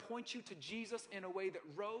are going to point you to Jesus in a way that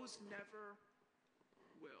rows never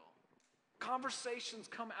will. Conversations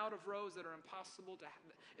come out of rows that are impossible to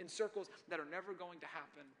have, in circles that are never going to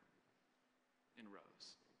happen in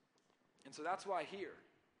rows. And so that's why here,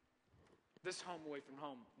 this home away from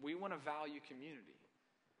home, we want to value community.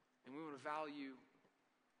 And we want to value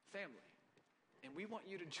family. And we want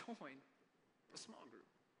you to join a small group.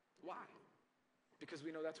 Why? Because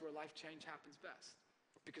we know that's where life change happens best.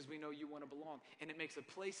 Because we know you want to belong. And it makes a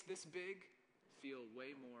place this big feel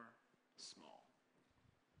way more small.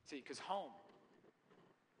 See, because home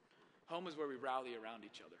is where we rally around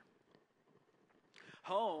each other.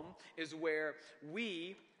 Home is where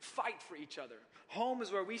we fight for each other. Home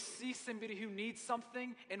is where we see somebody who needs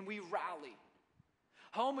something and we rally.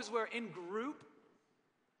 Home is where in group,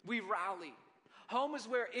 we rally. Home is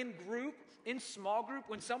where in group, in small group,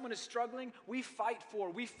 when someone is struggling, we fight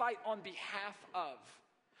on behalf of.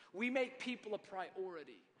 We make people a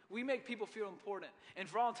priority. We make people feel important. And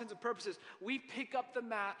for all intents and purposes, we pick up the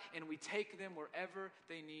mat and we take them wherever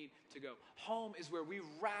they need to go. Home is where we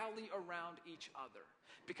rally around each other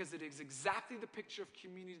because it is exactly the picture of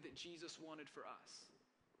community that Jesus wanted for us.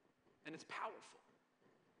 And it's powerful.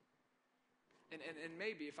 And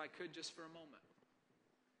maybe, if I could just for a moment,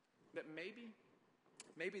 that maybe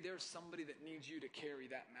there's somebody that needs you to carry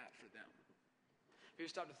that mat for them. You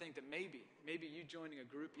start to think that maybe you joining a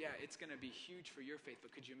group, it's going to be huge for your faith,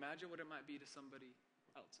 but could you imagine what it might be to somebody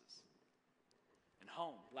else's? And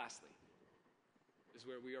home, lastly, is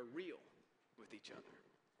where we are real with each other.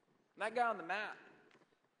 And that guy on the mat,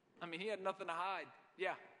 he had nothing to hide.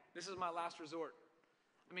 This is my last resort.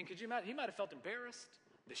 Could you imagine? He might have felt embarrassed,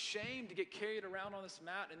 the shame to get carried around on this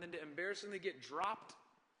mat, and then to embarrassingly get dropped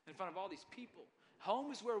in front of all these people.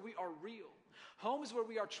 Home is where we are real. Home is where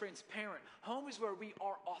we are transparent. Home is where we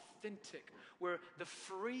are authentic. authentic, where the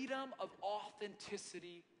freedom of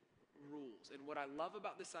authenticity rules. And what I love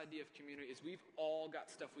about this idea of community is we've all got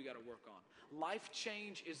stuff we got to work on. Life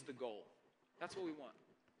change is the goal. That's what we want.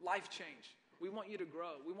 Life change. We want you to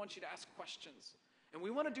grow. We want you to ask questions. And we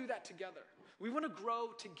want to do that together. We want to grow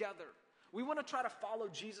together. We want to try to follow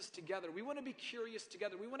Jesus together. We want to be curious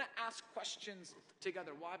together. We want to ask questions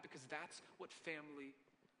together. Why? Because that's what family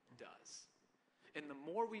does. And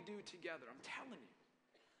the more we do together, I'm telling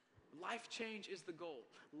you, life change is the goal.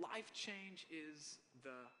 Life change is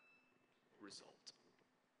the result.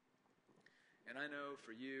 And I know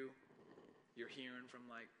for you, you're hearing from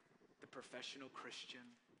like the professional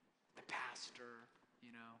Christian, the pastor,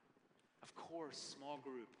 you know. Of course, small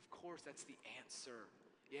group. Of course, that's the answer.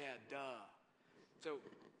 Yeah, duh. So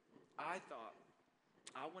I thought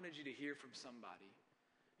I wanted you to hear from somebody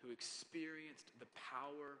who experienced the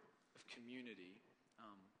power of community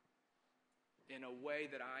in a way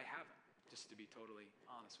that I haven't, just to be totally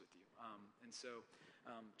honest with you. And so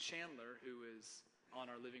Chandler, who is on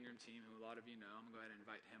our living room team, who a lot of you know, I'm going to go ahead and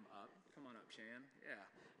invite him up. Come on up, Chan. Yeah.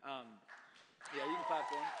 Yeah, you can clap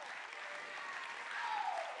for him.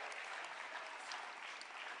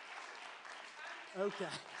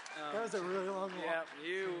 Okay. That was a really long walk.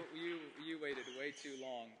 Yeah, you waited way too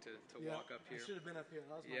long to walk up here. I should have been up here.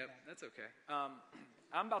 That was my bad. That's okay.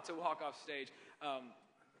 I'm about to walk off stage,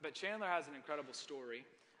 but Chandler has an incredible story,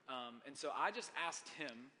 and so I just asked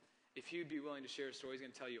him if he'd be willing to share a story. He's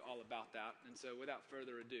going to tell you all about that. And so without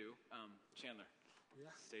further ado, Chandler,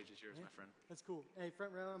 stage is yours, my friend. That's cool. Hey,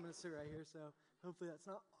 front row, I'm going to sit right here, so hopefully that's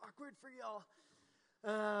not awkward for y'all.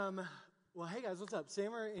 Well, hey guys, what's up?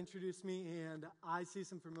 Sammer introduced me, and I see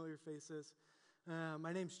some familiar faces.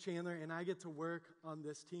 My name's Chandler, and I get to work on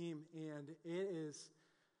this team, and it is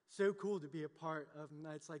so cool to be a part of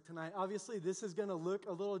nights like tonight. Obviously, this is going to look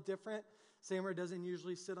a little different. Sammer doesn't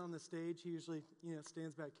usually sit on the stage. He usually,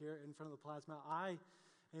 stands back here in front of the plasma. I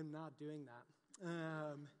am not doing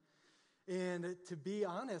that. And to be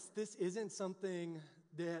honest, this isn't something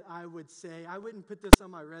that I would say. I wouldn't put this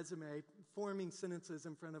on my resume, forming sentences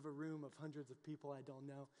in front of a room of hundreds of people I don't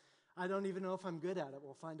know. I don't even know if I'm good at it.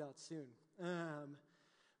 We'll find out soon.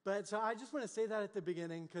 But so I just want to say that at the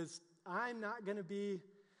beginning, because I'm not going to be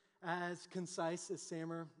as concise as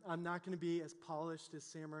Sammer. I'm not going to be as polished as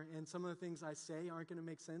Sammer. And some of the things I say aren't going to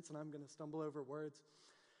make sense, and I'm going to stumble over words.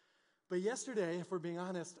 But yesterday, if we're being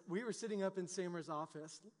honest, we were sitting up in Sammer's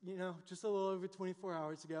office, just a little over 24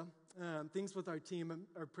 hours ago. Things with our team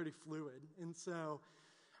are pretty fluid. And so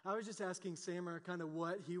I was just asking Sammer kind of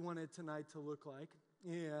what he wanted tonight to look like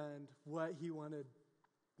and what he wanted,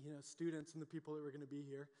 students and the people that were going to be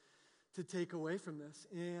here to take away from this.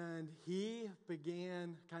 And he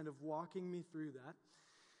began kind of walking me through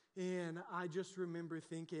that. And I just remember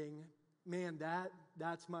thinking, man,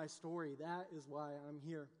 that's my story. That is why I'm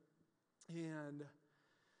here. And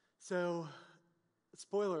so,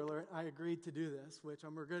 spoiler alert, I agreed to do this, which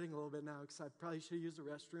I'm regretting a little bit now because I probably should have used the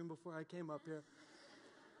restroom before I came up here.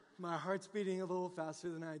 My heart's beating a little faster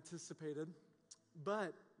than I anticipated.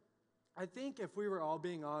 But I think if we were all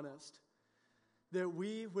being honest, that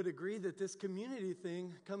we would agree that this community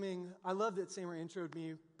thing I love that Sammer introed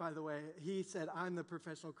me, by the way. He said, I'm the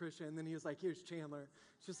professional Christian, and then he was like, here's Chandler.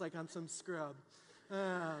 It's just like I'm some scrub.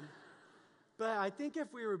 But I think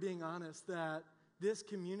if we were being honest, that this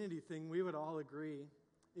community thing, we would all agree,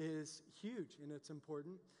 is huge and it's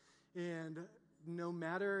important. And no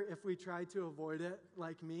matter if we try to avoid it,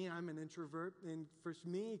 like me, I'm an introvert, and for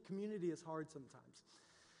me, community is hard sometimes.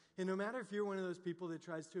 And no matter if you're one of those people that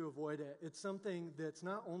tries to avoid it, it's something that's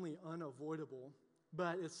not only unavoidable,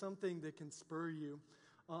 but it's something that can spur you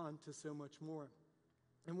on to so much more.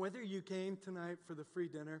 And whether you came tonight for the free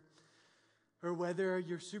dinner, or whether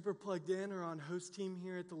you're super plugged in or on host team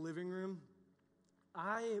here at the living room,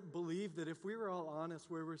 I believe that if we were all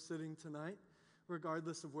honest where we're sitting tonight,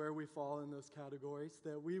 regardless of where we fall in those categories,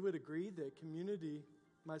 that we would agree that community,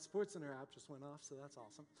 my SportsCenter app just went off, so that's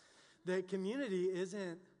awesome, that community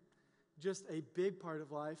isn't just a big part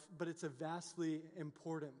of life, but it's a vastly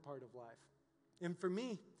important part of life. And for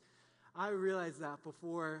me, I realized that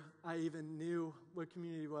before I even knew what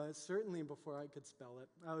community was, certainly before I could spell it.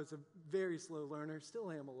 I was a very slow learner,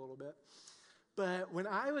 still am a little bit. But when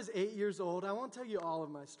I was 8 years old, I won't tell you all of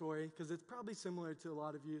my story because it's probably similar to a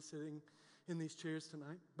lot of you sitting in these chairs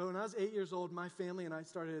tonight. But when I was 8 years old, my family and I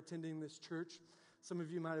started attending this church. Some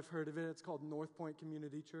of you might have heard of it. It's called North Point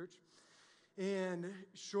Community Church. And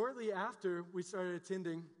shortly after we started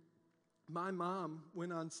attending, my mom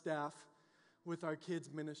went on staff with our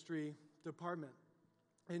kids' ministry department.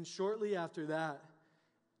 And shortly after that,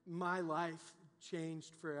 my life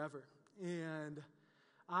changed forever. And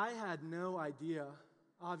I had no idea,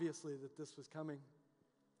 obviously, that this was coming.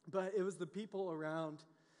 But it was the people around,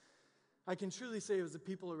 I can truly say it was the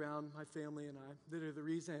people around my family and I that are the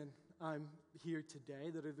reason I'm here today,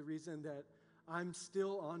 that are the reason that I'm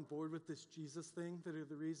still on board with this Jesus thing, that are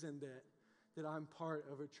the reason that I'm part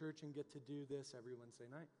of a church and get to do this every Wednesday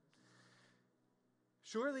night.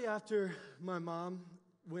 Shortly after my mom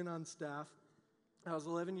went on staff, I was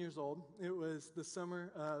 11 years old. It was the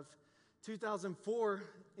summer of 2004,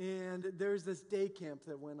 and there's this day camp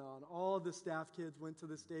that went on. All of the staff kids went to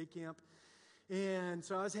this day camp. And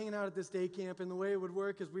so I was hanging out at this day camp, and the way it would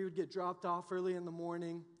work is we would get dropped off early in the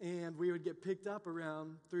morning, and we would get picked up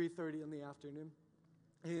around 3:30 in the afternoon.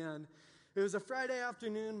 And it was a Friday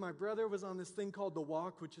afternoon. My brother was on this thing called The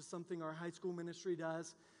Walk, which is something our high school ministry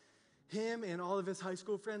does. Him and all of his high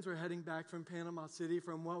school friends were heading back from Panama City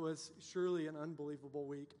from what was surely an unbelievable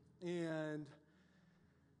week. And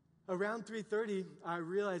around 3:30, I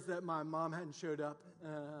realized that my mom hadn't showed up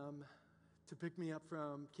to pick me up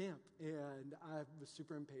from camp, and I was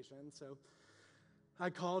super impatient. So I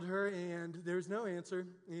called her, and there was no answer,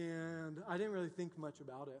 and I didn't really think much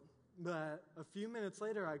about it. But a few minutes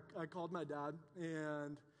later, I called my dad,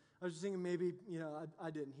 and I was just thinking maybe,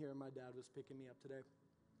 I didn't hear my dad was picking me up today.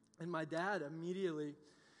 And my dad immediately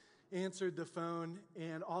answered the phone,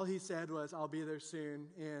 and all he said was, "I'll be there soon,"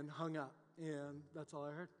 and hung up. And that's all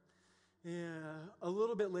I heard. And a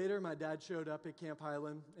little bit later, my dad showed up at Camp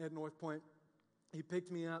Highland at North Point. He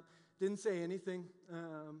picked me up, didn't say anything.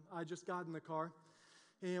 I just got in the car,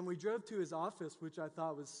 and we drove to his office, which I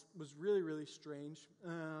thought was really, really strange.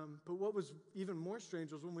 But what was even more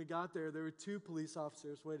strange was when we got there were two police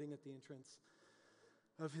officers waiting at the entrance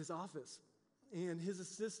of his office. And his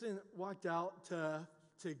assistant walked out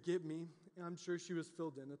to get me. I'm sure she was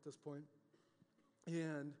filled in at this point.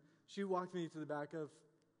 And she walked me to the back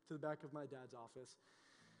of my dad's office.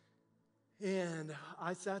 And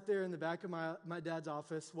I sat there in the back of my dad's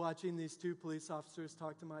office watching these two police officers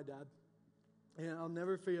talk to my dad. And I'll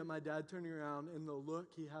never forget my dad turning around and the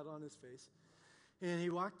look he had on his face. And he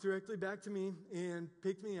walked directly back to me and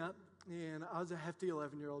picked me up. And I was a hefty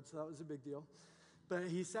 11-year-old, so that was a big deal. But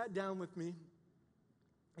he sat down with me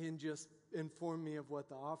and just informed me of what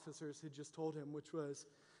the officers had just told him, which was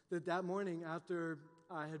that morning after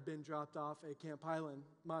I had been dropped off at Camp Highland,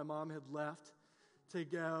 my mom had left to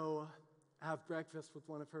go have breakfast with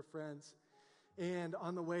one of her friends. And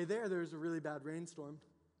on the way there was a really bad rainstorm.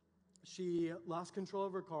 She lost control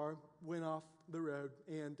of her car, went off the road,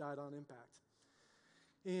 and died on impact.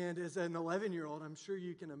 And as an 11-year-old, I'm sure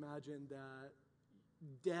you can imagine that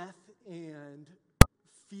death and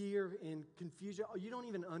fear and confusion, you don't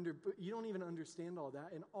even understand all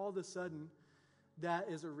that. And all of a sudden, that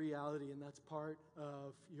is a reality, and that's part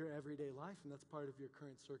of your everyday life, and that's part of your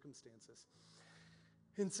current circumstances.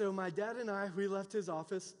 And so my dad and I, we left his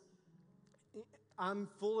office. I'm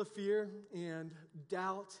full of fear and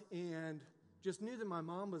doubt and just knew that my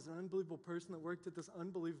mom was an unbelievable person that worked at this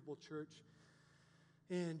unbelievable church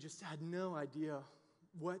and just had no idea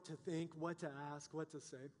what to think, what to ask, what to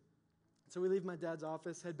say. So we leave my dad's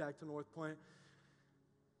office, head back to North Point,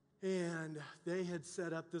 and they had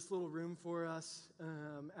set up this little room for us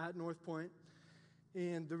at North Point.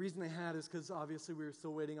 And the reason they had is because obviously we were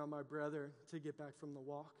still waiting on my brother to get back from the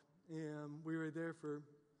walk. And we were there for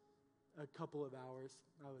a couple of hours,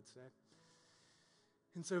 I would say.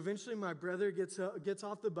 And so eventually my brother gets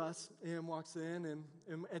off the bus and walks in.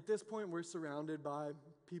 And at this point we're surrounded by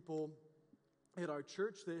people at our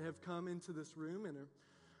church that have come into this room and are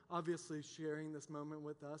obviously sharing this moment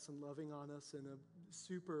with us and loving on us in a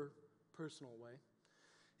super personal way.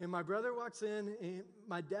 And my brother walks in, and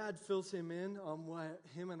my dad fills him in on what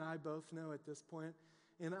him and I both know at this point,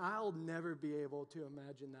 and I'll never be able to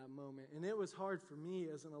imagine that moment. And it was hard for me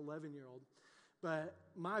as an 11-year-old, but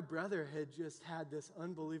my brother had just had this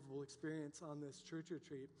unbelievable experience on this church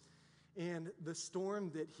retreat, and the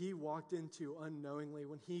storm that he walked into unknowingly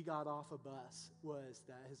when he got off a bus was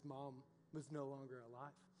that his mom was no longer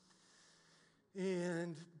alive.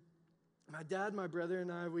 And my dad, my brother, and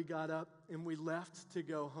I, we got up and we left to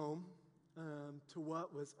go home to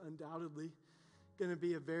what was undoubtedly going to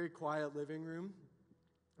be a very quiet living room,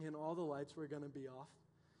 and all the lights were going to be off.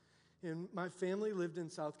 And my family lived in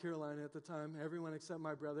South Carolina at the time, everyone except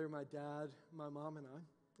my brother, my dad, my mom, and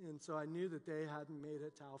I. And so I knew that they hadn't made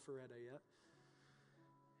it to Alpharetta yet.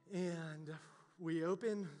 And we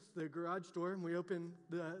opened the garage door, and we opened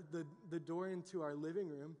the door into our living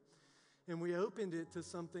room. And we opened it to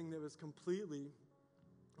something that was completely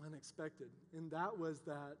unexpected. And that was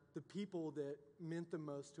that the people that meant the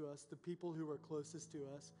most to us, the people who were closest to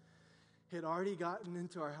us, had already gotten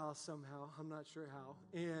into our house somehow. I'm not sure how.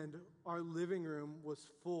 And our living room was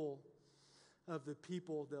full of the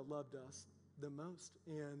people that loved us the most.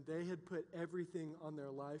 And they had put everything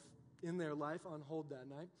in their life on hold that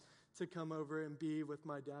night to come over and be with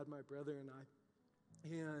my dad, my brother, and I.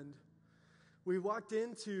 And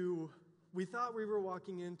we thought we were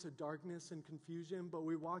walking into darkness and confusion, but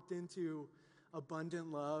we walked into abundant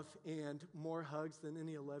love and more hugs than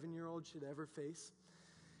any 11-year-old should ever face.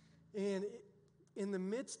 And in the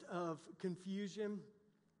midst of confusion,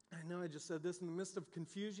 I know I just said this, in the midst of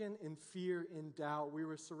confusion and fear and doubt, we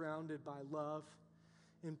were surrounded by love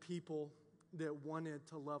and people that wanted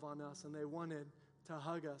to love on us, and they wanted to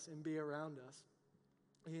hug us and be around us.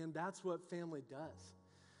 And that's what family does.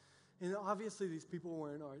 And obviously these people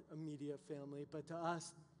weren't our immediate family, but to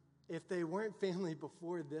us, if they weren't family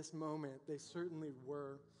before this moment, they certainly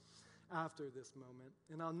were after this moment.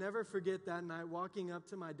 And I'll never forget that night walking up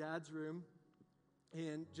to my dad's room,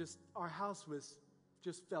 and just our house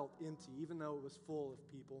just felt empty, even though it was full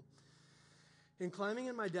of people. And climbing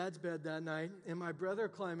in my dad's bed that night, and my brother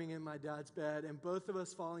climbing in my dad's bed, and both of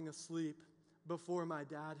us falling asleep before my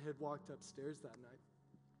dad had walked upstairs that night.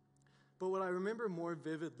 But what I remember more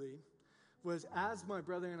vividly was as my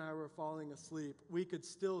brother and I were falling asleep, we could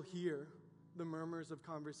still hear the murmurs of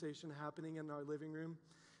conversation happening in our living room.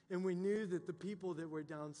 And we knew that the people that were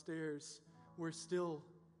downstairs were still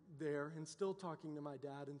there and still talking to my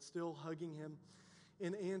dad and still hugging him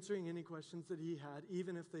and answering any questions that he had,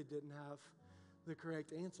 even if they didn't have the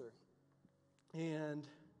correct answer. And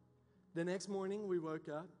the next morning we woke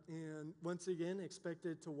up and once again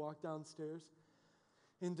expected to walk downstairs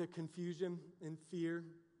into confusion and fear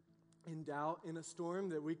and doubt in a storm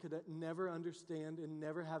that we could never understand and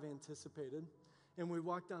never have anticipated. And we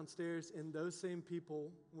walked downstairs, and those same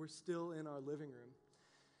people were still in our living room.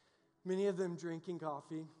 Many of them drinking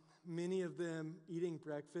coffee, many of them eating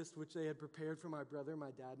breakfast, which they had prepared for my brother, my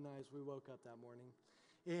dad, and I as we woke up that morning.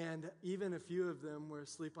 And even a few of them were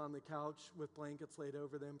asleep on the couch with blankets laid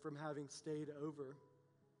over them from having stayed over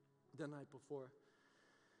the night before.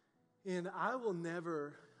 And I will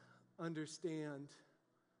never understand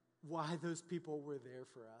why those people were there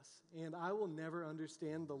for us. And I will never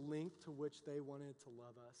understand the length to which they wanted to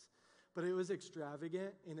love us. But it was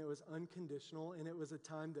extravagant, and it was unconditional, and it was a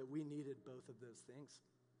time that we needed both of those things.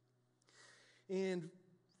 And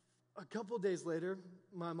a couple days later,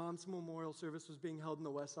 my mom's memorial service was being held in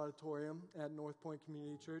the West Auditorium at North Point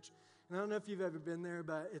Community Church. And I don't know if you've ever been there,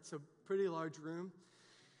 but it's a pretty large room.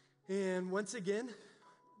 And once again,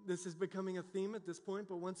 this is becoming a theme at this point,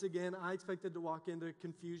 but once again, I expected to walk into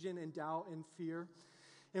confusion and doubt and fear.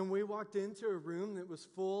 And we walked into a room that was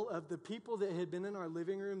full of the people that had been in our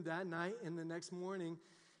living room that night and the next morning,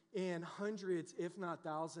 and hundreds, if not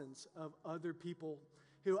thousands, of other people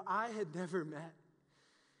who I had never met.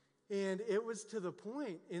 And it was to the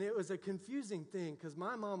point, and it was a confusing thing, because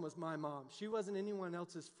my mom was my mom. She wasn't anyone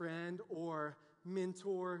else's friend or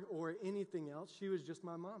mentor or anything else. She was just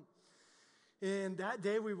my mom. And that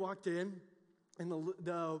day we walked in, and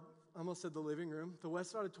I almost said the living room. The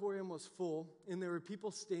West Auditorium was full, and there were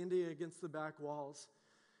people standing against the back walls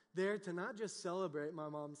there to not just celebrate my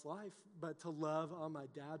mom's life, but to love on my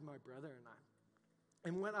dad, my brother, and I.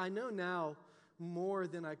 And what I know now more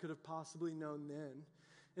than I could have possibly known then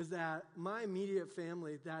is that my immediate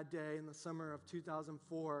family that day in the summer of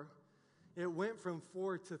 2004, it went from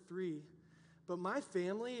 4 to 3. But my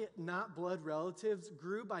family, not blood relatives,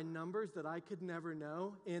 grew by numbers that I could never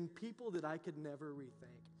know and people that I could never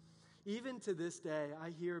rethink. Even to this day,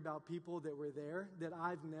 I hear about people that were there that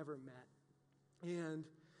I've never met. And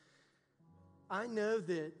I know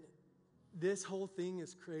that this whole thing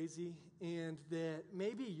is crazy and that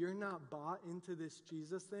maybe you're not bought into this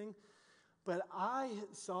Jesus thing, but I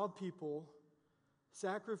saw people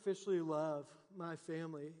sacrificially love my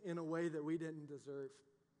family in a way that we didn't deserve,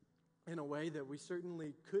 in a way that we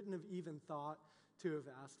certainly couldn't have even thought to have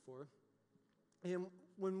asked for. And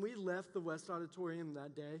when we left the West Auditorium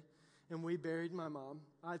that day and we buried my mom,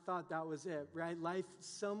 I thought that was it, right? Life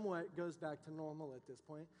somewhat goes back to normal at this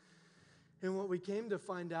point. And what we came to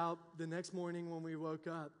find out the next morning when we woke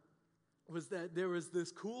up was that there was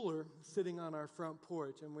this cooler sitting on our front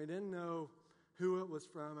porch, and we didn't know who it was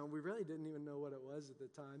from, and we really didn't even know what it was at the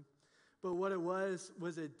time. But what it was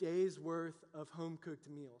a day's worth of home-cooked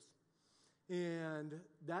meals. And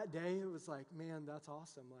that day, it was like, man, that's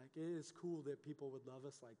awesome. Like, it is cool that people would love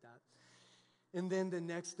us like that. And then the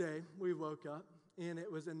next day, we woke up, and it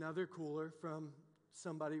was another cooler from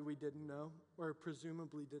somebody we didn't know, or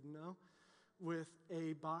presumably didn't know, with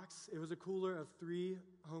a box. It was a cooler of 3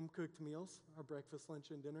 home-cooked meals, our breakfast,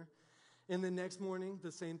 lunch, and dinner. And the next morning,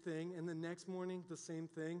 the same thing. And the next morning, the same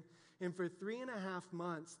thing. And for 3.5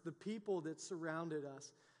 months, the people that surrounded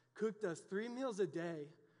us cooked us 3 meals a day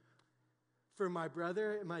for my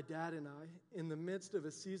brother, my dad, and I, in the midst of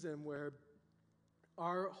a season where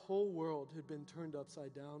our whole world had been turned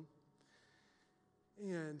upside down.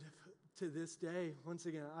 And to this day, once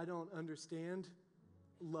again, I don't understand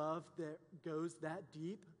love that goes that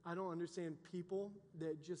deep. I don't understand people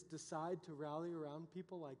that just decide to rally around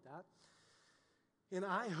people like that. And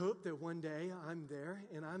I hope that one day I'm there,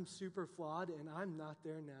 and I'm super flawed, and I'm not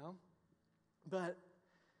there now. But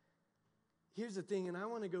here's the thing, and I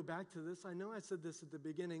want to go back to this. I know I said this at the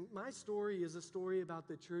beginning. My story is a story about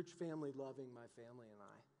the church family loving my family and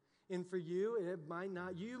I. And for you, it might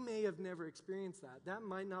not. You may have never experienced that. That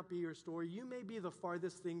might not be your story. You may be the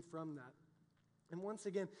farthest thing from that. And once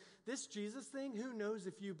again, this Jesus thing, who knows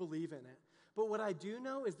if you believe in it? But what I do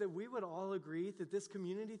know is that we would all agree that this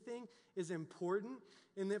community thing is important,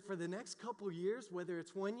 and that for the next couple years, whether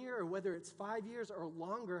it's 1 year or whether it's 5 years or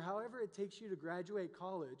longer, however it takes you to graduate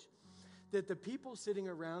college, that the people sitting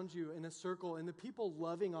around you in a circle and the people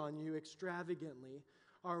loving on you extravagantly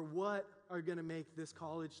are what are going to make this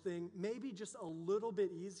college thing maybe just a little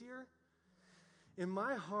bit easier. And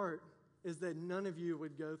my heart is that none of you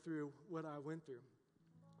would go through what I went through.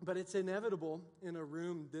 But it's inevitable in a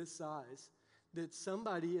room this size that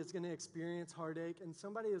somebody is going to experience heartache and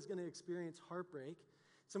somebody is going to experience heartbreak.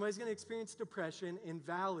 Somebody's going to experience depression and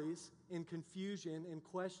valleys and confusion and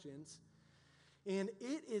questions. And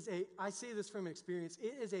it is I say this from experience,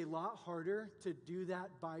 it is a lot harder to do that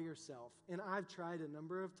by yourself. And I've tried a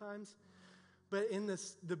number of times. But in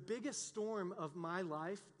the biggest storm of my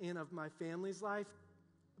life and of my family's life,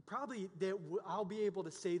 probably that I'll be able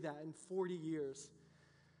to say that in 40 years,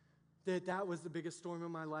 that was the biggest storm of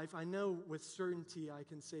my life. I know with certainty I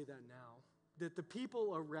can say that now. That the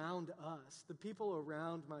people around us, the people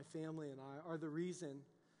around my family and I are the reason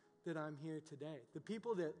that I'm here today. The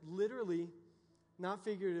people that literally, not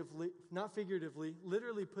figuratively,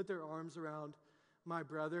 literally put their arms around my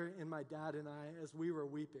brother and my dad and I as we were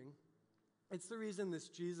weeping. It's the reason this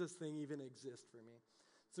Jesus thing even exists for me.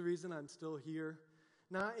 It's the reason I'm still here,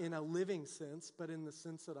 not in a living sense, but in the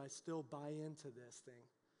sense that I still buy into this thing.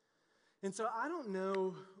 And so I don't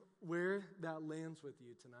know where that lands with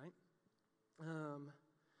you tonight,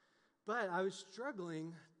 but I was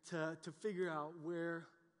struggling to figure out where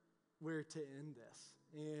to end this.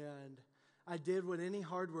 And I did what any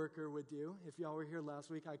hard worker would do. If y'all were here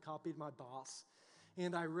last week, I copied my boss.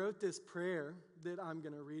 And I wrote this prayer that I'm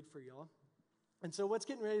going to read for y'all. And so what's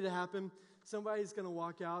getting ready to happen, somebody's going to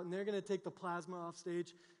walk out, and they're going to take the plasma off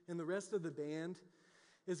stage, and the rest of the band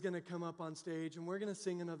is going to come up on stage, and we're going to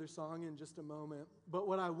sing another song in just a moment. But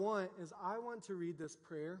what I want to read this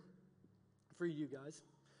prayer for you guys,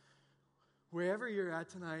 wherever you're at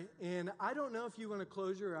tonight. And I don't know if you want to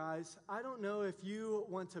close your eyes. I don't know if you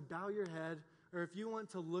want to bow your head or if you want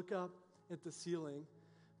to look up at the ceiling.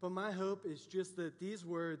 But my hope is just that these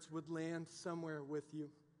words would land somewhere with you.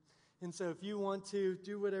 And so if you want to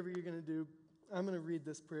do whatever you're going to do, I'm going to read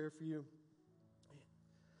this prayer for you.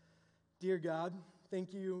 Dear God,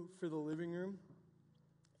 thank you for the living room.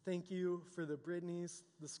 Thank you for the Britneys,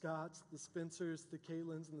 the Scotts, the Spencers, the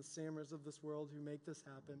Caitlins, and the Sammers of this world who make this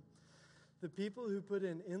happen. The people who put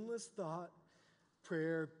in endless thought,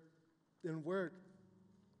 prayer, and work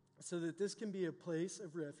so that this can be a place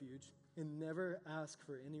of refuge and never ask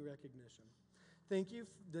for any recognition. Thank you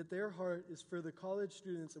that their heart is for the college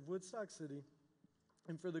students of Woodstock City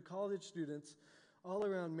and for the college students all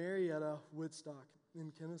around Marietta, Woodstock,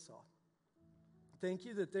 and Kennesaw. Thank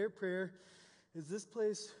you that their prayer is this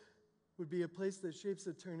place would be a place that shapes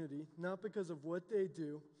eternity, not because of what they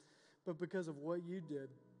do, but because of what you did.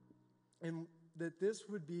 And that this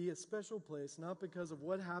would be a special place, not because of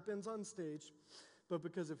what happens on stage, but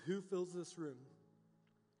because of who fills this room.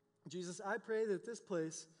 Jesus, I pray that this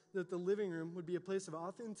place, that the living room, would be a place of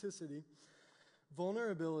authenticity,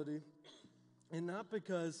 vulnerability, and not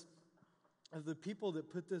because of the people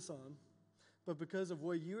that put this on, but because of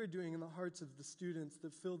what you are doing in the hearts of the students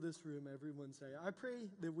that fill this room every Wednesday. I pray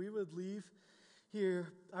that we would leave here,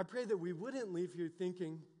 I pray that we wouldn't leave here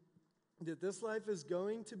thinking that this life is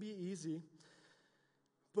going to be easy,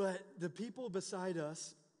 but the people beside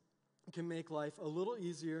us can make life a little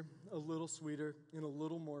easier, a little sweeter, and a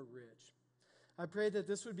little more rich. I pray that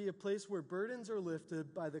this would be a place where burdens are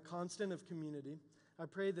lifted by the constant of community. I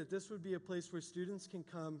pray that this would be a place where students can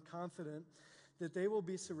come confident that they will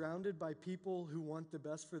be surrounded by people who want the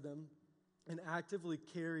best for them and actively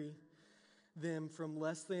carry them from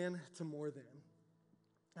less than to more than.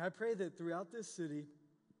 I pray that throughout this city,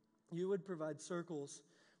 you would provide circles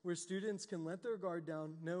where students can let their guard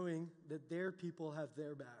down knowing that their people have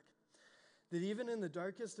their back. That even in the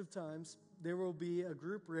darkest of times, there will be a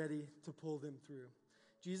group ready to pull them through.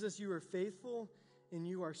 Jesus, you are faithful and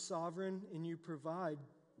you are sovereign and you provide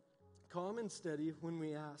calm and steady when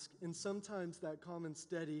we ask. And sometimes that calm and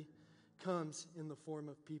steady comes in the form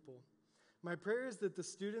of people. My prayer is that the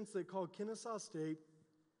students that call Kennesaw State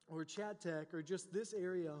or Chat Tech or just this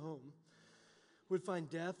area home would find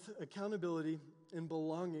depth, accountability, and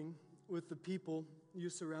belonging with the people you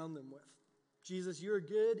surround them with. Jesus, you are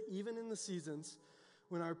good even in the seasons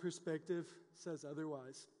when our perspective says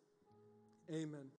otherwise. Amen.